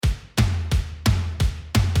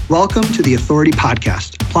Welcome to the Authority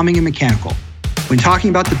Podcast, Plumbing and Mechanical. When talking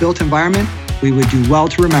about the built environment, we would do well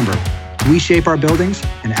to remember, we shape our buildings,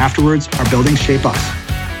 and afterwards, our buildings shape us.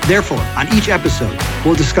 Therefore, on each episode,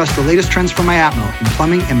 we'll discuss the latest trends from IAPMO in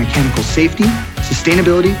plumbing and mechanical safety,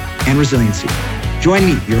 sustainability, and resiliency. Join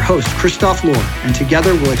me, your host, Christoph Lohr, and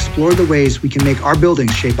together we'll explore the ways we can make our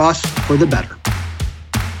buildings shape us for the better.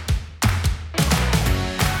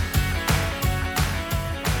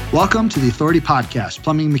 Welcome to the Authority Podcast,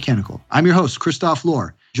 Plumbing and Mechanical. I'm your host, Christoph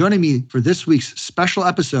Lohr. Joining me for this week's special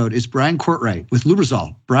episode is Brian Courtright with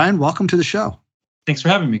Lubrizol. Brian, welcome to the show. Thanks for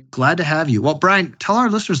having me. Glad to have you. Well, Brian, tell our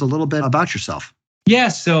listeners a little bit about yourself. Yeah,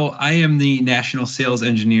 so I am the National Sales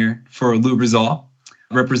Engineer for Lubrizol,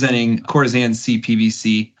 representing Corzan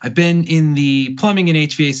CPVC. I've been in the plumbing and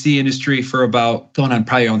HVAC industry for going on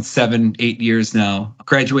probably 7-8 years now.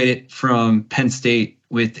 Graduated from Penn State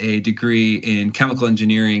with a degree in chemical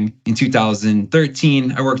engineering in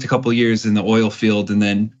 2013. I worked a couple of years in the oil field and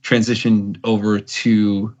then transitioned over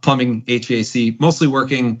to plumbing, HVAC, mostly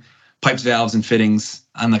working pipes, valves, and fittings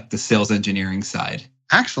on the sales engineering side.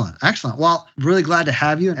 Excellent. Well, really glad to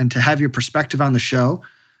have you and to have your perspective on the show.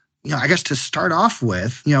 I guess to start off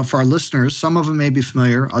with, for our listeners, some of them may be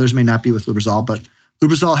familiar, others may not be with Lubrizol, but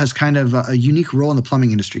Lubrizol has kind of a unique role in the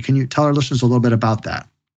plumbing industry. Can you tell our listeners a little bit about that?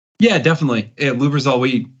 Yeah, definitely. At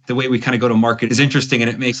Lubrizol, the way we kind of go to market is interesting,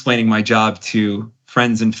 and it makes explaining my job to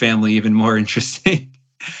friends and family even more interesting.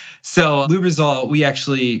 So Lubrizol, we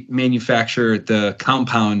actually manufacture the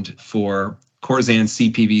compound for Corzan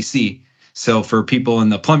CPVC. So for people in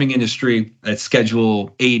the plumbing industry, that's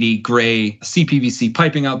Schedule 80 gray CPVC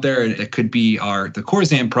piping out there. It could be the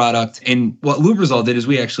Corzan product. And what Lubrizol did is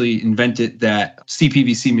we actually invented that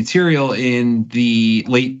CPVC material in the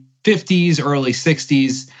late 50s, early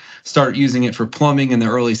 60s. Started using it for plumbing in the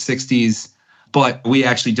early 60s, but we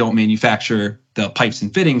actually don't manufacture the pipes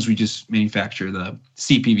and fittings. We just manufacture the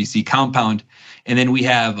CPVC compound. And then we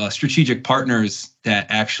have strategic partners that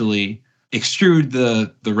actually extrude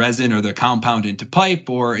the resin or the compound into pipe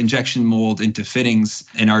or injection mold into fittings.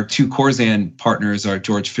 And our two Corzan partners are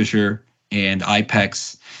George Fisher and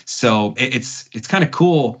IPEX. So it's kind of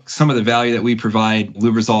cool, some of the value that we provide,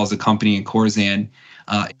 Lubrizol as a company and Corzan.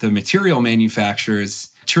 The material manufacturers,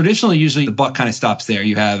 traditionally, usually the buck kind of stops there.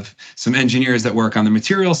 You have some engineers that work on the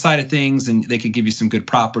material side of things, and they could give you some good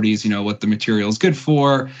properties, what the material is good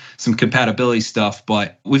for, some compatibility stuff.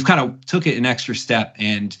 But we've kind of took it an extra step,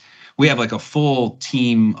 and we have like a full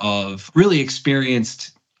team of really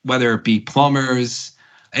experienced, whether it be plumbers,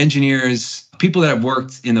 engineers, people that have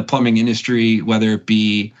worked in the plumbing industry, whether it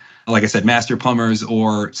be, like I said, master plumbers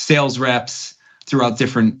or sales reps, throughout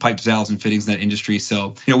different pipes, valves, and fittings in that industry.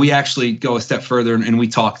 So, we actually go a step further and we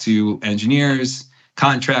talk to engineers,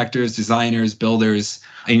 contractors, designers, builders,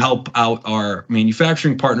 and help out our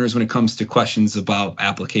manufacturing partners when it comes to questions about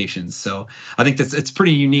applications. So I think it's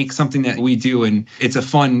pretty unique, something that we do, and it's a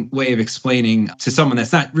fun way of explaining to someone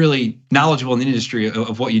that's not really knowledgeable in the industry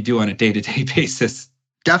of what you do on a day-to-day basis.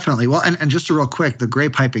 Definitely. Well, and just real quick, the gray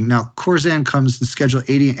piping. Now, Corzan comes in Schedule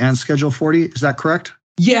 80 and Schedule 40. Is that correct?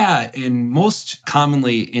 Yeah, and most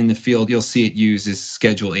commonly in the field, you'll see it used as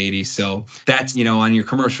Schedule 80. So that's, on your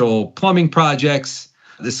commercial plumbing projects,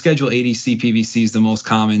 the Schedule 80 CPVC is the most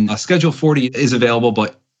common. Schedule 40 is available,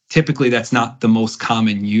 but typically that's not the most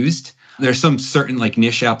common used. There's some certain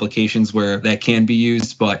niche applications where that can be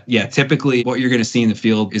used, but yeah, typically what you're going to see in the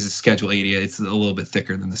field is a Schedule 80. It's a little bit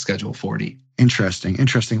thicker than the Schedule 40. Interesting.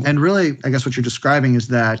 And really, I guess what you're describing is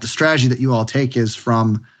that the strategy that you all take is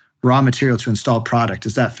from raw material to installed product.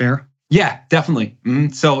 Is that fair? Yeah, definitely.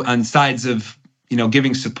 So on sides of,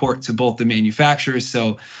 giving support to both the manufacturers.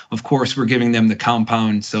 So of course, we're giving them the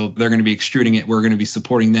compound. So they're going to be extruding it. We're going to be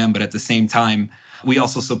supporting them. But at the same time, we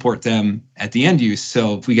also support them at the end use.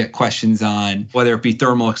 So if we get questions on whether it be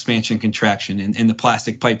thermal expansion, contraction in the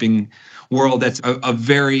plastic piping world, that's a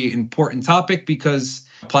very important topic because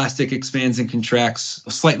plastic expands and contracts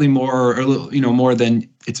slightly more, or more than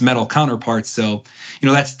its metal counterparts. So,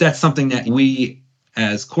 that's something that we,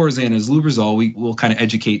 as Corzan, as Lubrizol, we will kind of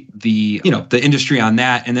educate the industry on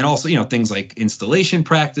that, and then also things like installation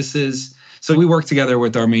practices. So we work together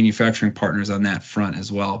with our manufacturing partners on that front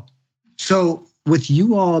as well. So with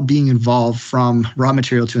you all being involved from raw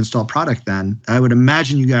material to installed product, then I would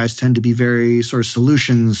imagine you guys tend to be very sort of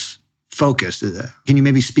solutions focused. Can you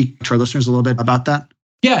maybe speak to our listeners a little bit about that?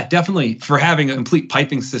 Yeah, definitely. For having a complete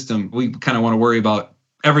piping system, we kind of want to worry about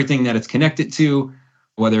everything that it's connected to,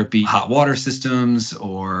 whether it be hot water systems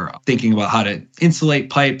or thinking about how to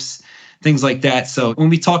insulate pipes, things like that. So when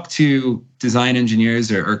we talk to design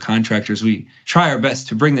engineers or contractors, we try our best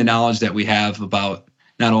to bring the knowledge that we have about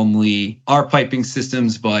not only our piping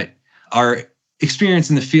systems, but our experience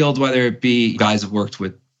in the field, whether it be guys have worked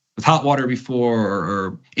with hot water before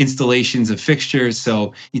or installations of fixtures.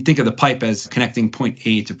 So you think of the pipe as connecting point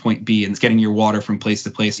A to point B and it's getting your water from place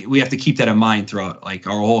to place. We have to keep that in mind throughout like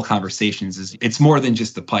our whole conversations. Is it's more than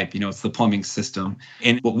just the pipe, it's the plumbing system.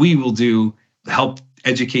 And what we will do help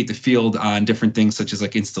educate the field on different things such as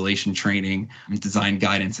like installation training and design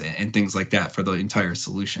guidance and things like that for the entire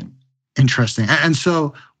solution. Interesting. And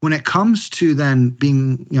so when it comes to then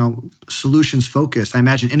being, solutions focused, I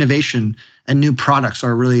imagine innovation and new products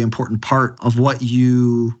are a really important part of what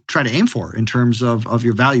you try to aim for in terms of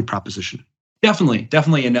your value proposition. Definitely.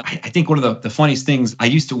 And I think one of the funniest things, I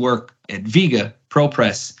used to work at Viga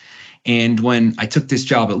ProPress. And when I took this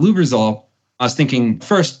job at Lubrizol, I was thinking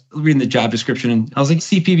first, reading the job description, and I was like,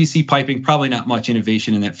 CPVC piping, probably not much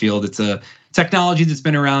innovation in that field. It's a technology that's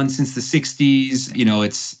been around since the 60s.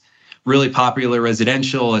 It's really popular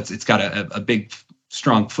residential. It's got a big,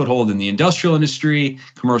 strong foothold in the industrial industry,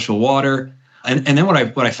 commercial water. And then what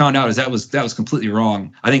I found out is that was completely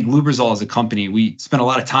wrong. I think Lubrizol as a company, we spent a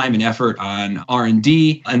lot of time and effort on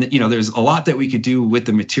R&D, and there's a lot that we could do with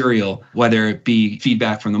the material, whether it be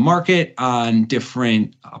feedback from the market on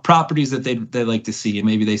different properties that they'd like to see, and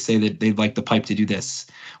maybe they say that they'd like the pipe to do this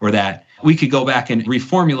or that. We could go back and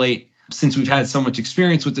reformulate. Since we've had so much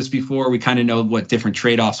experience with this before, we kind of know what different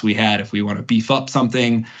trade-offs we had if we want to beef up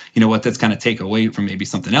something, what that's kind of take away from maybe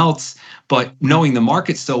something else. But knowing the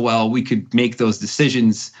market so well, we could make those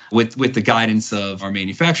decisions with the guidance of our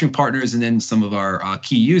manufacturing partners and then some of our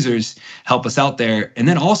key users help us out there. And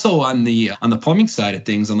then also on the plumbing side of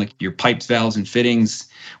things, on like your pipes, valves, and fittings,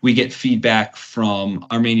 we get feedback from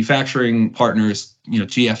our manufacturing partners,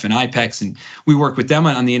 GF and IPEX, and we work with them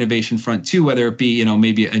on the innovation front too, whether it be,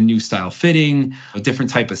 maybe a new style fitting, a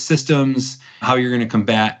different type of systems, how you're going to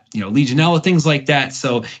combat, Legionella, things like that.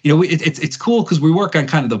 So, it's cool because we work on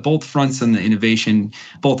kind of the both fronts on the innovation,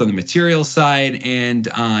 both on the material side and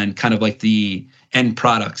on kind of like the end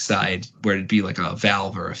product side, where it'd be like a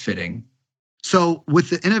valve or a fitting. So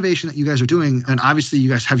with the innovation that you guys are doing, and obviously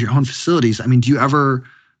you guys have your own facilities, I mean, do you ever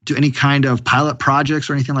do any kind of pilot projects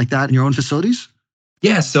or anything like that in your own facilities?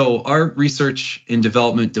 Yeah, so our research and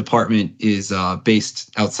development department is based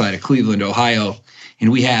outside of Cleveland, Ohio,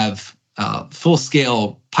 and we have a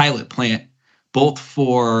full-scale pilot plant, both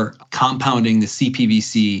for compounding the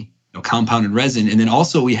CPVC, compounded resin, and then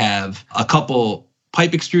also we have a couple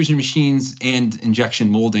pipe extrusion machines and injection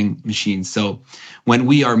molding machines. So when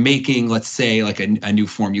we are making, let's say, like a new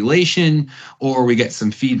formulation, or we get some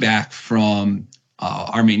feedback from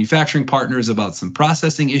our manufacturing partners about some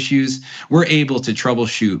processing issues, we're able to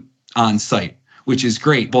troubleshoot on site, which is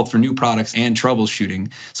great, both for new products and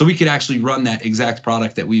troubleshooting. So we could actually run that exact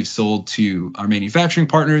product that we've sold to our manufacturing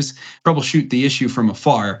partners, troubleshoot the issue from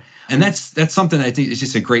afar. And that's something I think is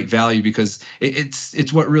just a great value because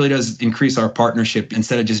it's what really does increase our partnership.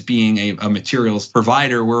 Instead of just being a materials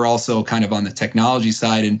provider, we're also kind of on the technology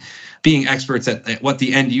side and being experts at what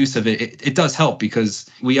the end use of it does help because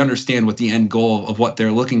we understand what the end goal of what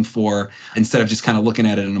they're looking for instead of just kind of looking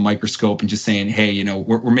at it in a microscope and just saying, hey,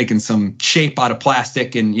 we're making some shape out of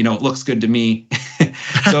plastic and, it looks good to me.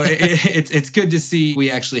 So it's good to see we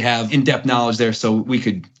actually have in-depth knowledge there so we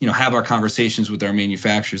could, have our conversations with our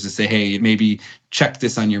manufacturers to say, hey, maybe check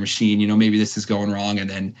this on your machine, maybe this is going wrong. And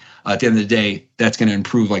then at the end of the day, that's going to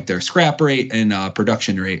improve like their scrap rate and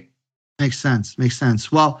production rate. Makes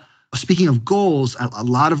sense. Well, speaking of goals, a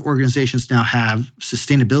lot of organizations now have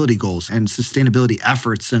sustainability goals and sustainability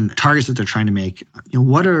efforts and targets that they're trying to make.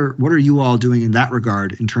 What are you all doing in that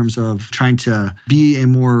regard in terms of trying to be a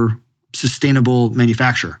more sustainable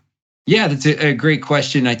manufacturer? Yeah, that's a great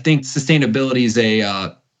question. I think sustainability is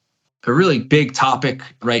a really big topic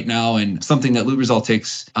right now and something that Lubrizol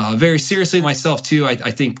takes very seriously. Myself too, I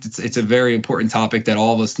think it's a very important topic that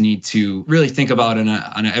all of us need to really think about on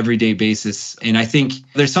an everyday basis. And I think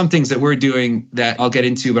there's some things that we're doing that I'll get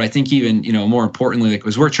into, but I think even more importantly,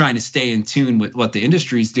 because we're trying to stay in tune with what the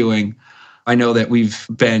industry is doing. I know that we've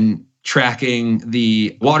been tracking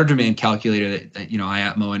the water demand calculator that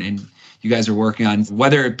IATMO and you guys are working on,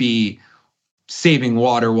 whether it be saving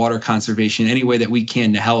water conservation, any way that we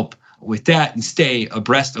can to help with that and stay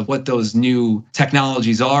abreast of what those new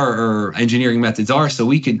technologies are or engineering methods are so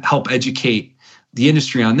we can help educate the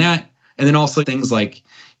industry on that. And then also things like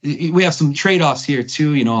we have some trade-offs here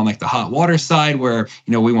too, on like the hot water side where,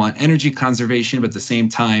 we want energy conservation, but at the same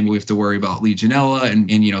time, we have to worry about Legionella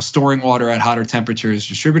and storing water at hotter temperatures,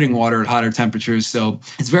 distributing water at hotter temperatures. So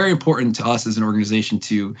it's very important to us as an organization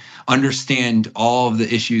to understand all of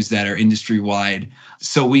the issues that are industry-wide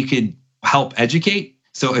so we could help educate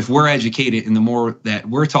So if we're educated and the more that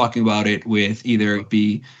we're talking about it with either it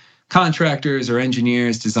be contractors or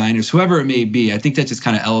engineers, designers, whoever it may be, I think that just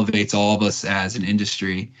kind of elevates all of us as an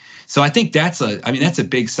industry. So I think that's a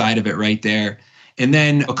big side of it right there. And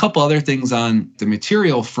then a couple other things on the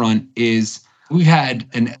material front is we've had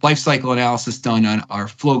a life cycle analysis done on our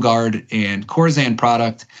FlowGuard and Corzan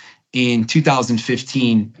product in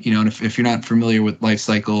 2015. And if you're not familiar with life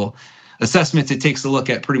cycle assessments, it takes a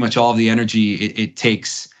look at pretty much all of the energy it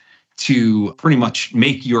takes to pretty much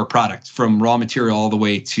make your product from raw material all the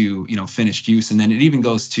way to finished use, and then it even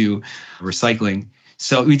goes to recycling.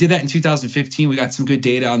 So we did that in 2015. We got some good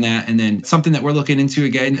data on that, and then something that we're looking into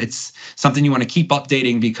again. It's something you want to keep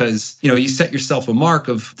updating because you set yourself a mark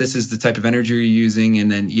of this is the type of energy you're using,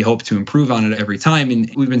 and then you hope to improve on it every time.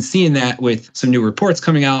 And we've been seeing that with some new reports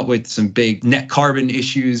coming out with some big net carbon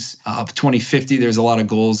issues of 2050. There's a lot of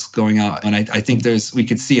goals going out, and I think we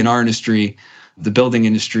could see in our industry. The building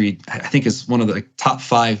industry, I think, is one of the top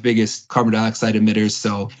 5 biggest carbon dioxide emitters.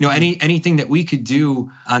 So, anything that we could do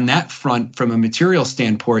on that front from a material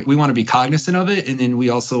standpoint, we want to be cognizant of it. And then we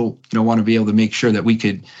also, want to be able to make sure that we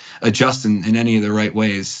could adjust in any of the right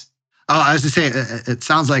ways. I was to say, it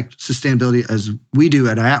sounds like sustainability, as we do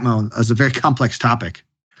at Atmo, is a very complex topic.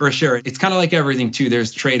 For sure. It's kind of like everything, too.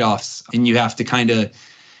 There's trade-offs, and you have to kind of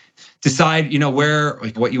decide, where,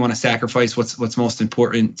 what you want to sacrifice, what's most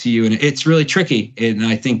important to you. And it's really tricky. And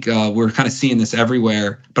I think we're kind of seeing this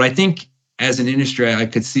everywhere. But I think as an industry, I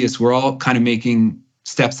could see we're all kind of making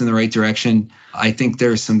steps in the right direction. I think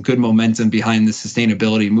there's some good momentum behind the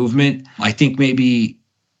sustainability movement. I think maybe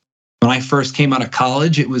when I first came out of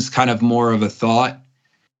college, it was kind of more of a thought.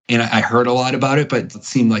 And I heard a lot about it, but it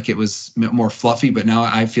seemed like it was more fluffy. But now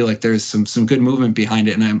I feel like there's some good movement behind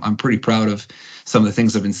it. And I'm pretty proud of some of the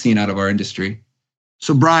things I've been seeing out of our industry.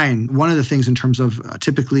 So Brian, one of the things in terms of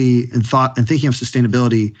typically in thought and thinking of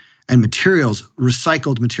sustainability and materials,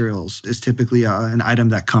 recycled materials is typically an item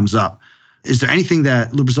that comes up. Is there anything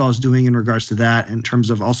that Lubrizol is doing in regards to that in terms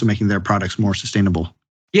of also making their products more sustainable?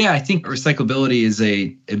 Yeah, I think recyclability is a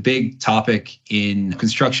big topic in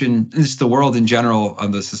construction, and just the world in general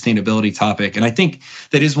on the sustainability topic. And I think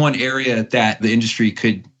that is one area that the industry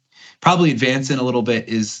could probably advance in a little bit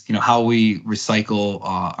is, how we recycle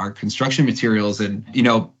our construction materials. And,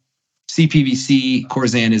 CPVC,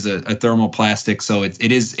 Corzan is a thermoplastic, so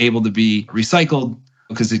it is able to be recycled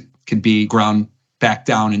because it could be ground back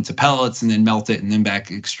down into pellets and then melt it and then back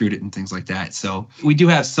extrude it and things like that. So we do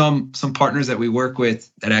have some partners that we work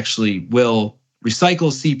with that actually will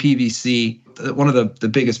recycle CPVC. One of the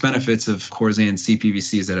biggest benefits of Corzan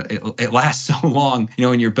CPVC is that it lasts so long.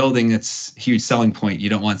 In your building, that's a huge selling point. You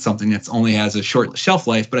don't want something that only has a short shelf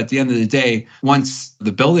life. But at the end of the day, once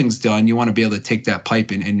the building's done, you want to be able to take that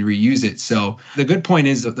pipe and reuse it. So the good point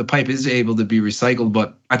is that the pipe is able to be recycled.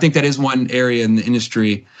 But I think that is one area in the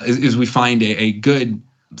industry is we find a good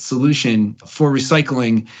solution for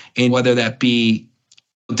recycling, and whether that be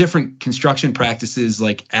different construction practices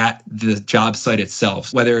like at the job site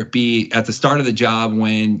itself, whether it be at the start of the job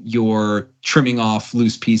when you're trimming off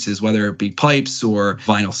loose pieces, whether it be pipes or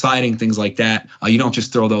vinyl siding, things like that. You don't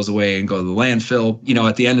just throw those away and go to the landfill.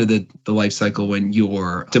 At the end of the life cycle, when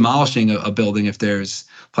you're demolishing a building, if there's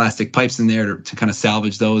plastic pipes in there to kind of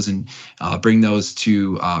salvage those and bring those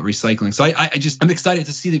to recycling. So I'm excited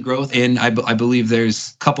to see the growth, and I believe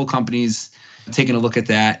there's a couple companies taking a look at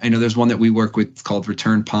that. I know there's one that we work with called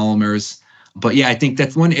Return Polymers. But yeah, I think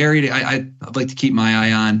that's one area that I'd like to keep my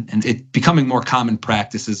eye on, and it becoming more common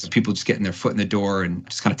practice is people just getting their foot in the door and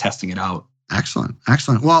just kind of testing it out. Excellent.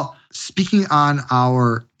 Well, speaking on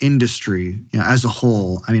our industry as a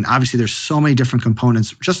whole, obviously there's so many different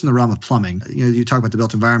components just in the realm of plumbing. You talk about the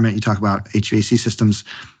built environment, you talk about HVAC systems,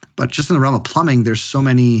 but just in the realm of plumbing, there's so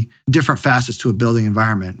many different facets to a building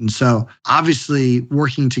environment. And so obviously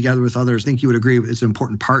working together with others, I think you would agree is an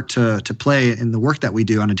important part to play in the work that we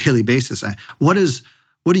do on a daily basis.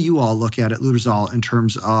 What do you all look at Lubrizol in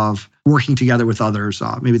terms of working together with others,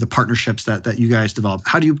 maybe the partnerships that you guys develop?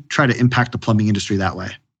 How do you try to impact the plumbing industry that way?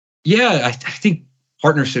 Yeah, I think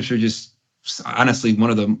partnerships are just honestly one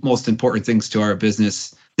of the most important things to our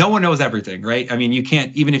business. No one knows everything, right? You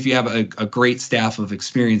can't, even if you have a great staff of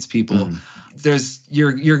experienced people,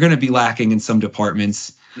 you're going to be lacking in some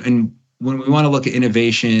departments. And when we want to look at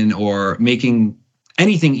innovation or making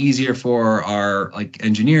anything easier for our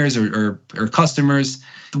engineers or customers,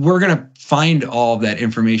 we're going to find all of that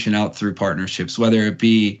information out through partnerships, whether it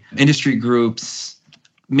be industry groups,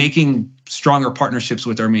 making stronger partnerships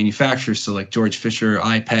with our manufacturers. So like George Fisher,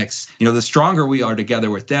 IPEX, the stronger we are together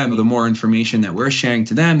with them, the more information that we're sharing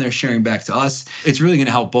to them, they're sharing back to us. It's really going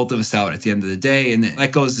to help both of us out at the end of the day. And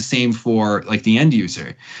that goes the same for like the end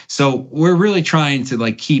user. So we're really trying to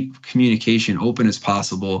like keep communication open as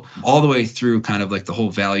possible all the way through kind of like the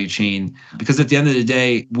whole value chain, because at the end of the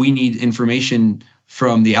day, we need information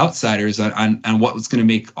from the outsiders on what's going to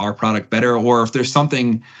make our product better, or if there's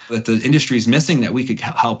something that the industry is missing that we could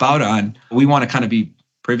help out on. We want to kind of be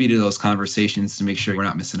privy to those conversations to make sure we're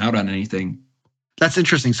not missing out on anything. That's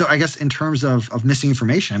interesting. So I guess in terms of missing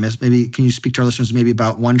information, maybe can you speak to our listeners maybe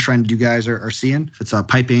about one trend you guys are seeing? If it's a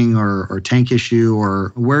piping or tank issue,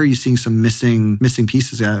 or where are you seeing some missing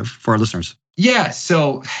pieces for our listeners? Yeah,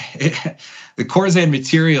 so the Corzan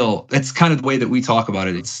material, that's kind of the way that we talk about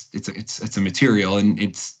it. It's a material, and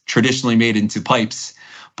it's traditionally made into pipes,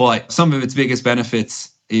 but some of its biggest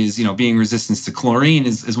benefits is, being resistant to chlorine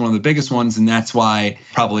is one of the biggest ones, and that's why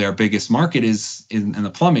probably our biggest market is in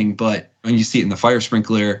the plumbing. But when you see it in the fire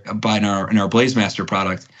sprinkler in our BlazeMaster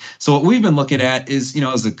product. So what we've been looking at is,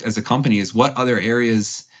 as a company, is what other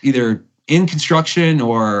areas, either in construction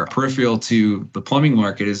or peripheral to the plumbing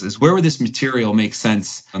market, is where would this material make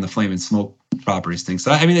sense on the flame and smoke properties thing.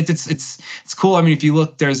 So I mean, it's cool. I mean, if you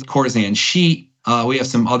look, there's Corzan sheet. We have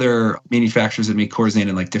some other manufacturers that make Corzan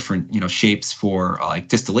in like different, shapes for like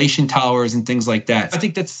distillation towers and things like that. I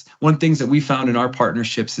think that's one of the things that we found in our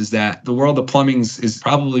partnerships, is that the world of plumbing is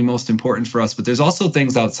probably most important for us, but there's also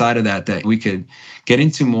things outside of that we could get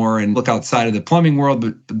into more and look outside of the plumbing world,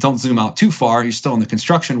 but don't zoom out too far. You're still in the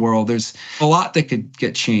construction world. There's a lot that could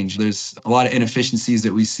get changed. There's a lot of inefficiencies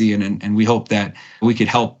that we see, and we hope that we could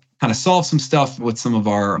help kind of solve some stuff with some of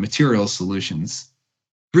our material solutions.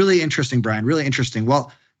 Really interesting, Brian. Really interesting. Well,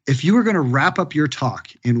 if you were going to wrap up your talk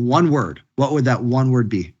in one word, what would that one word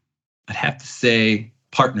be? I'd have to say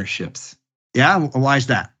partnerships. Yeah? Why is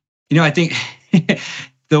that? I think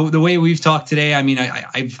the way we've talked today, I mean,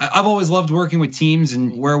 I've always loved working with teams,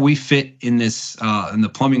 and where we fit in this in the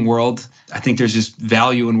plumbing world, I think there's just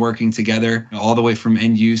value in working together, all the way from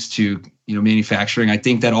end use to manufacturing. I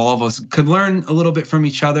think that all of us could learn a little bit from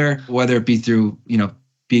each other, whether it be through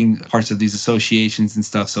being parts of these associations and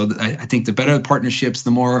stuff. So I think the better the partnerships,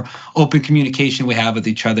 the more open communication we have with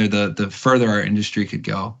each other, the further our industry could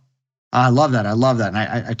go. I love that. And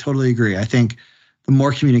I totally agree. I think the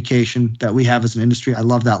more communication that we have as an industry, I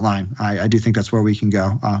love that line. I do think that's where we can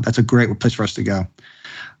go. That's a great place for us to go.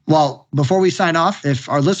 Well, before we sign off, if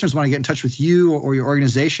our listeners want to get in touch with you or your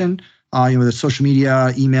organization, whether it's social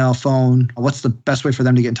media, email, phone, what's the best way for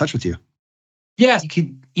them to get in touch with you? Yeah, you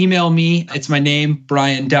can email me. It's my name,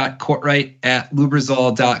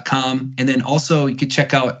 brian.courtright@lubrizol.com. And then also you can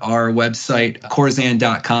check out our website,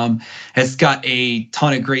 corzan.com. It's got a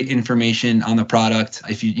ton of great information on the product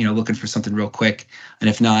if you're looking for something real quick. And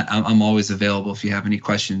if not, I'm always available if you have any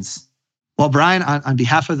questions. Well, Brian, on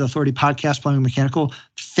behalf of the Authority Podcast, Plumbing and Mechanical,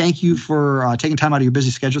 thank you for taking time out of your busy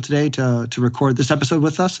schedule today to record this episode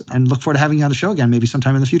with us, and look forward to having you on the show again, maybe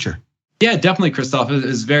sometime in the future. Yeah, definitely, Christoph. It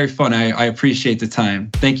was very fun. I appreciate the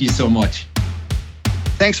time. Thank you so much.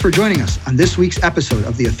 Thanks for joining us on this week's episode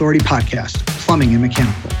of the Authority Podcast, Plumbing and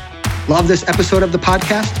Mechanical. Love this episode of the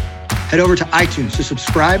podcast? Head over to iTunes to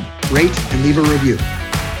subscribe, rate, and leave a review.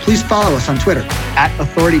 Please follow us on Twitter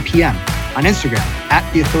 @AuthorityPM, on Instagram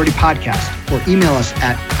 @TheAuthorityPodcast, or email us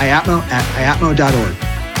at iatmo@iatmo.org.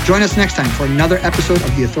 Join us next time for another episode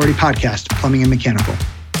of the Authority Podcast, Plumbing and Mechanical.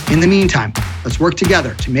 In the meantime, let's work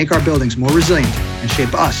together to make our buildings more resilient and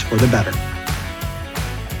shape us for the better.